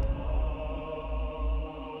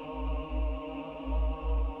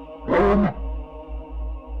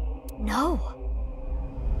 No.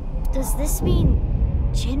 Does this mean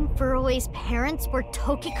Jin Furue's parents were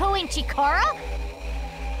Tokiko and Chikara?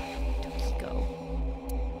 Tokiko.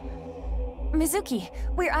 Mizuki,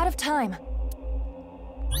 we're out of time.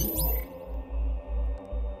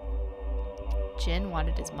 Jin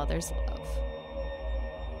wanted his mother's love.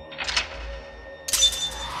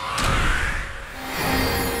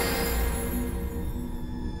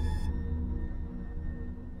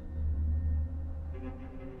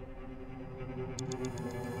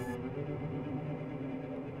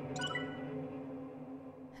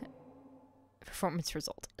 Performance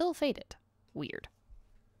result. Ill-fated. Weird.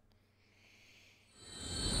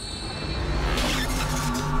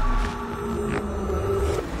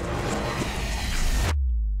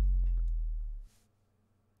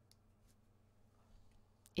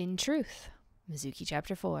 In truth, Mizuki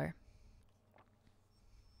Chapter 4.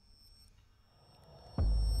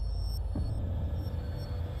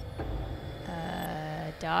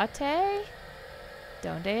 Date?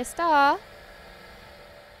 Donde está?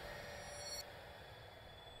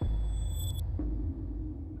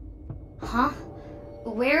 Huh?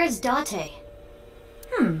 Where is Date?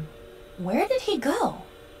 Where did he go?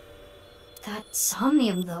 That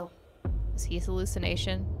Somnium, though. Is he a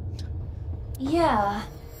hallucination? Yeah.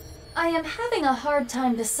 I am having a hard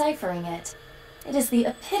time deciphering it. It is the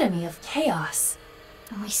epitome of chaos.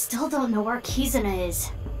 And we still don't know where Kizuna is.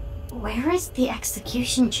 Where is the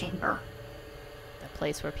execution chamber? The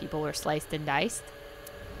place where people were sliced and diced?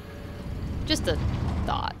 Just a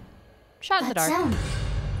thought. Shot in the That dark. sound.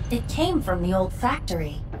 It came from the old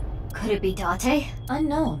factory. Could it be Date?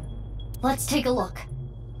 Unknown. Let's take a look.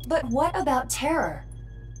 But what about Terror?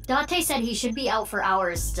 Date said he should be out for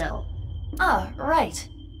hours still. Ah, right.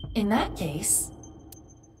 In that case...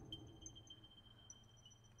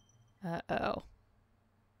 Uh-oh.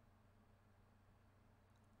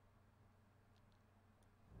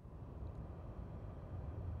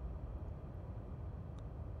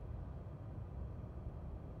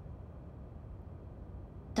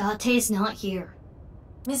 Date's not here.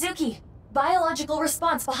 Mizuki, biological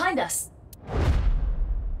response behind us.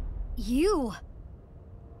 You!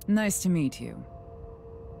 Nice to meet you.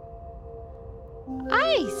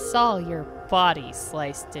 I saw your body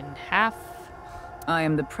sliced in half. I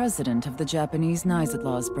am the president of the Japanese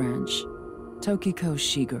Nizadlaws branch, Tokiko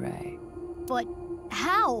Shigure. But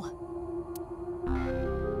how?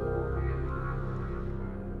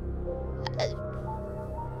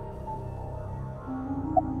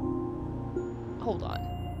 Hold on.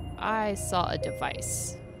 I saw a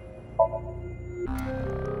device.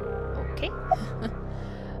 Okay.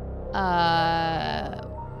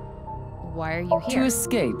 Why are you To here?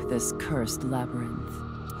 escape this cursed labyrinth.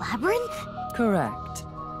 Labyrinth? Correct.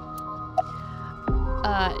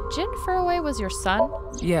 Jin Furaway was your son?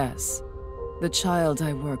 Yes. The child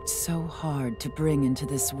I worked so hard to bring into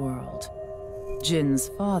this world. Jin's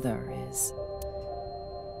father is.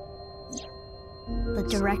 The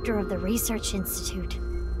director of the Research Institute,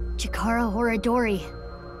 Chikara Horadori.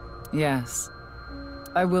 Yes.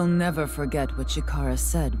 I will never forget what Chikara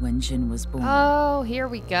said when Jin was born. Oh, here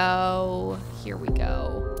we go. Here we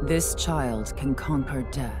go. This child can conquer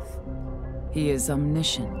death. He is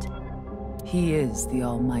omniscient. He is the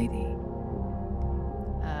Almighty.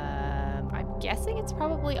 I'm guessing it's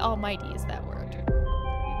probably almighty is that word.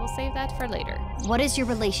 We will save that for later. What is your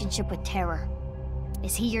relationship with Terror?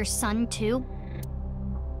 Is he your son too?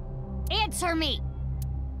 Answer me!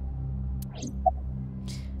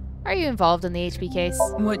 Are you involved in the HB case?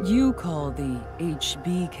 What you call the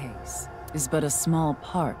HB case is but a small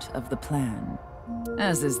part of the plan,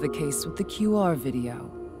 as is the case with the QR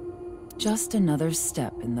video. Just another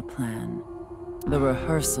step in the plan. The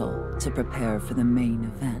rehearsal to prepare for the main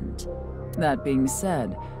event. That being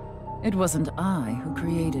said, it wasn't I who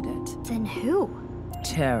created it. Then who?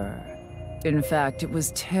 Terror. In fact, it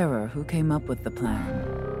was Terror who came up with the plan.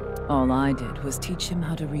 All I did was teach him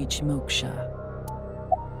how to reach moksha.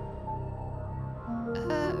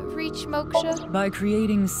 Reach moksha? By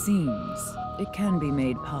creating seams, it can be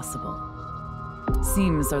made possible.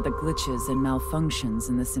 Seams are the glitches and malfunctions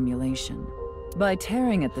in the simulation. By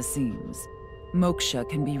tearing at the seams, moksha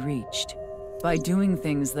can be reached. By doing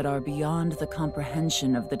things that are beyond the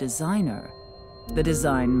comprehension of the designer, the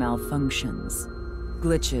design malfunctions.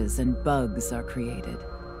 Glitches and bugs are created.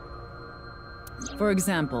 For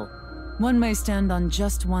example, one may stand on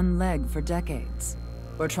just one leg for decades,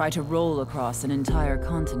 or try to roll across an entire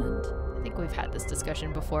continent. I think we've had this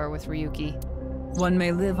discussion before with Ryuki. One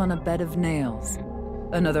may live on a bed of nails.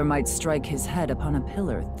 Another might strike his head upon a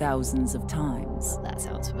pillar thousands of times. That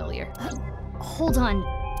sounds familiar. Hold on.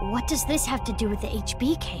 What does this have to do with the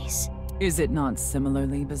HB case? Is it not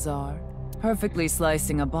similarly bizarre? Perfectly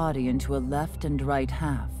slicing a body into a left and right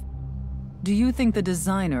half. Do you think the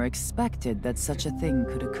designer expected that such a thing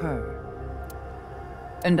could occur?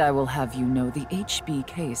 And I will have you know the HB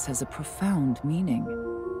case has a profound meaning.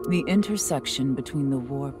 The intersection between the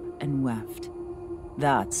warp and weft.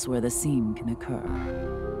 That's where the seam can occur.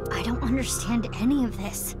 I don't understand any of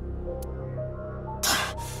this.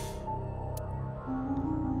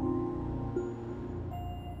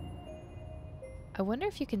 I wonder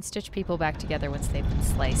if you can stitch people back together once they've been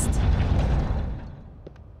sliced.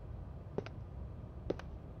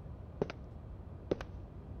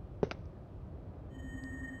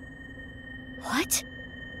 What?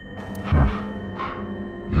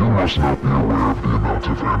 You must not be aware of the amount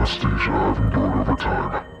of anesthesia I've endured over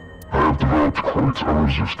time. I have developed quite a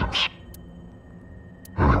resistance.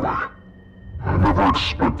 Anyway, I never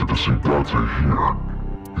expected to see Date here.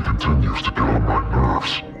 He continues to get on my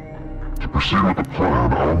nerves. To proceed with the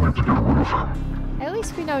plan, I'll need to get rid of him. At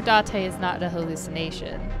least we know Date is not a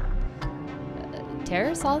hallucination.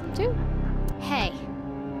 Terror saw them too? Hey,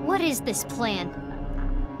 what is this plan?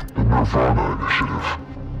 The nirvanA Initiative.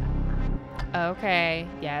 Okay,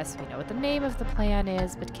 yes, we know what the name of the plan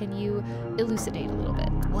is, but can you elucidate a little bit?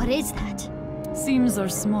 What is that? Seams are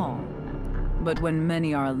small, but when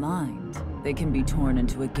many are aligned, they can be torn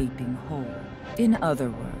into a gaping hole. In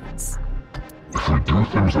other words, If we do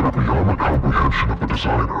things that are beyond the comprehension of the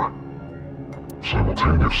designer,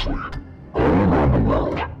 simultaneously, all around the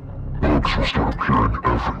world, bugs will start appearing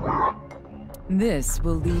everywhere. this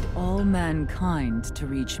will lead all mankind to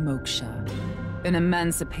reach moksha, an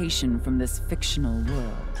emancipation from this fictional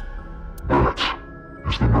world. That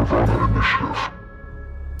is the nirvanA Initiative.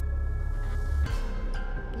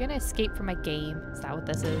 You're gonna escape from my game. Is that what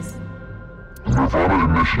this is? The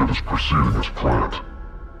nirvanA Initiative is proceeding as planned.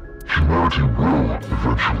 Humanity will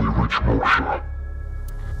eventually reach moksha.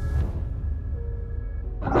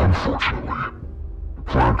 But unfortunately, the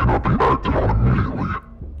plan cannot be acted on immediately.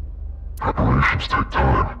 Preparations take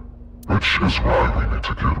time, which is why we need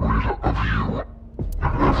to get rid of you.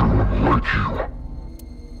 And everyone like you.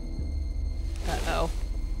 Uh-oh.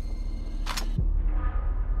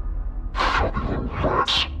 Fucking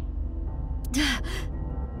rats.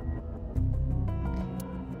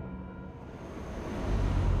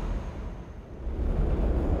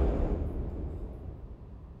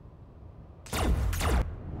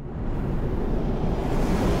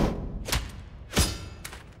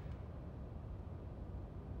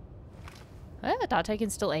 Dante can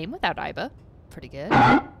still aim without Aiba. Pretty good.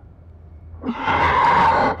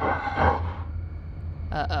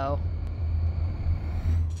 Uh-oh.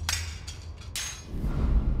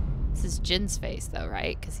 This is Jin's face, though,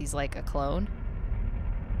 right? Because he's like a clone.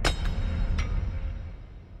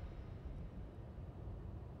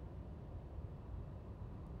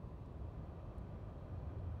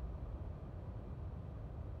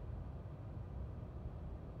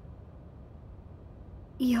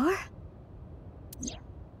 You're?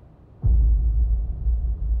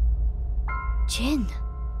 Jin.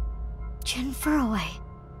 Jin Furroway.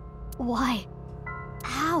 Why?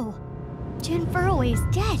 How? Jin Furroway is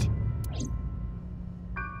dead.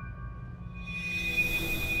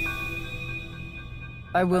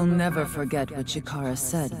 I will never forget what Chikara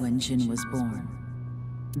said when Jin was born.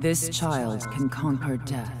 This child can conquer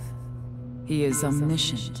death. He is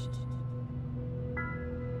omniscient.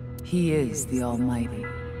 He is the Almighty.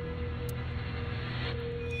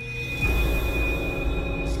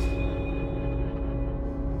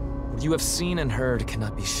 What you have seen and heard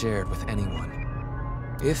cannot be shared with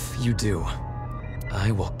anyone. If you do,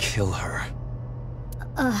 I will kill her.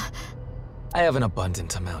 I have an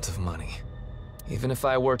abundant amount of money. Even if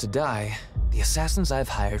I were to die, the assassins I've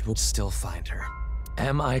hired would still find her.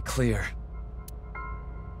 Am I clear?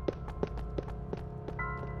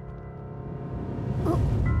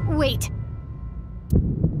 Wait.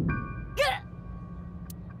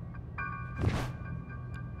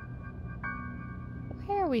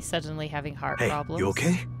 Why are we suddenly having heart Hey, problems? you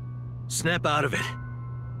okay? Snap out of it.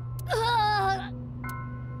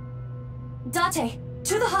 Dante,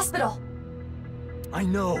 to the hospital! I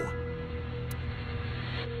know.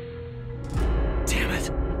 Damn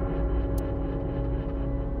it.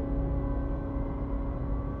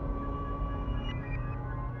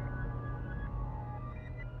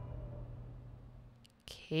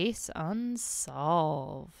 Case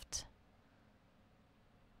unsolved.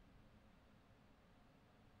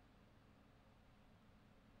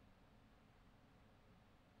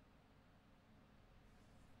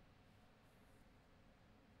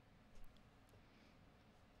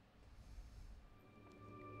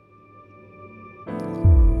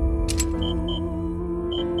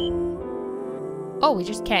 Oh, we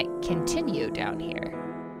just can't continue down here.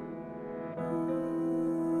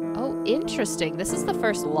 Oh, interesting. This is the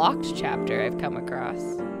first locked chapter I've come across.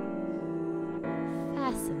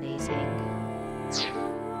 Fascinating.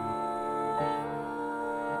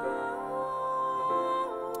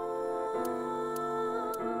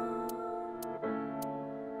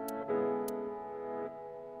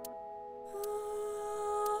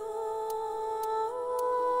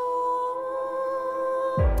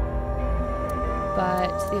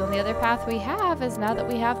 But the only other path we have is now that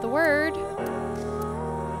we have the word.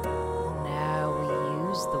 Now we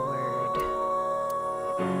use the word.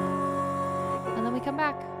 And then we come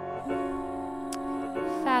back.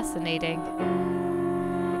 Fascinating.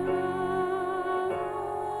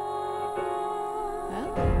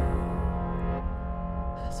 Well,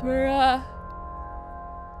 so we're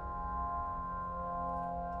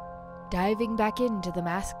diving back into the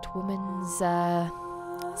masked woman's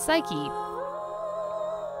psyche.